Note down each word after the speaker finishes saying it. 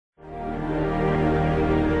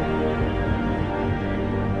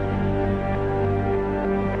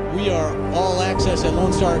Access at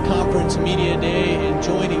Lone Star Conference Media Day, and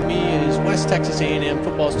joining me is West Texas A&M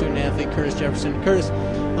football student athlete Curtis Jefferson. Curtis,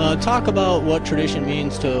 talk about what tradition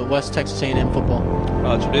means to West Texas A&M football.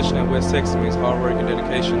 Tradition in West Texas means hard work and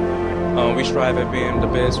dedication. We strive at being the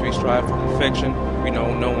best. We strive for perfection. We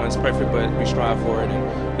know no one's perfect, but we strive for it.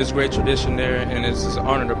 And there's great tradition there, and it's an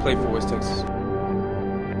honor to play for West Texas.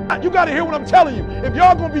 You got to hear what I'm telling you. If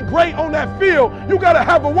y'all going to be great on that field, you got to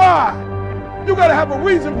have a why. You got to have a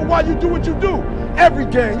reason for why you do what you do. Every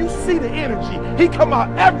game, you see the energy. He come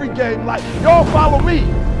out every game like, y'all follow me.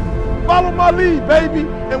 Follow my lead, baby,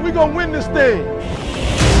 and we going to win this thing.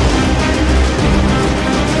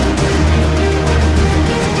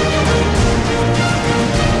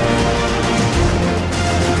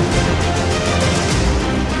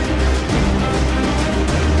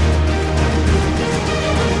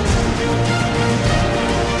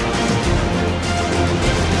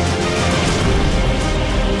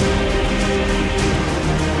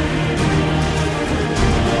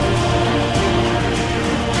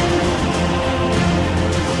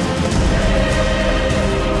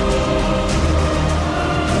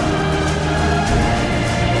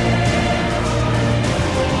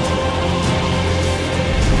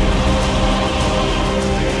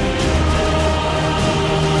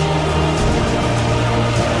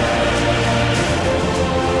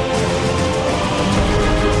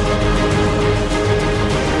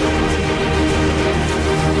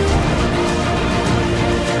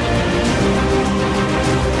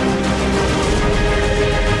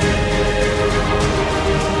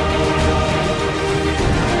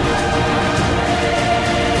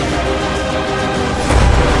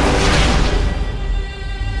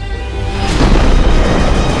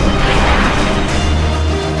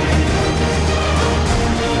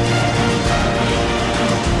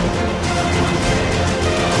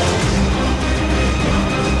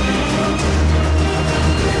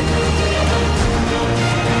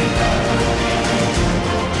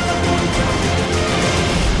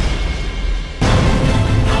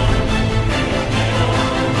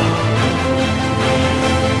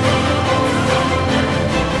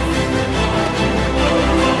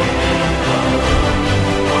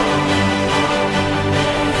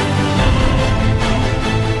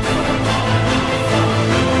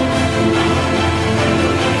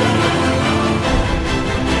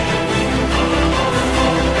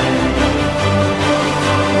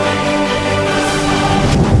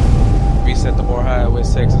 Set the bar high at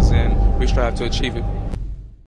West Texas, and we strive to achieve it.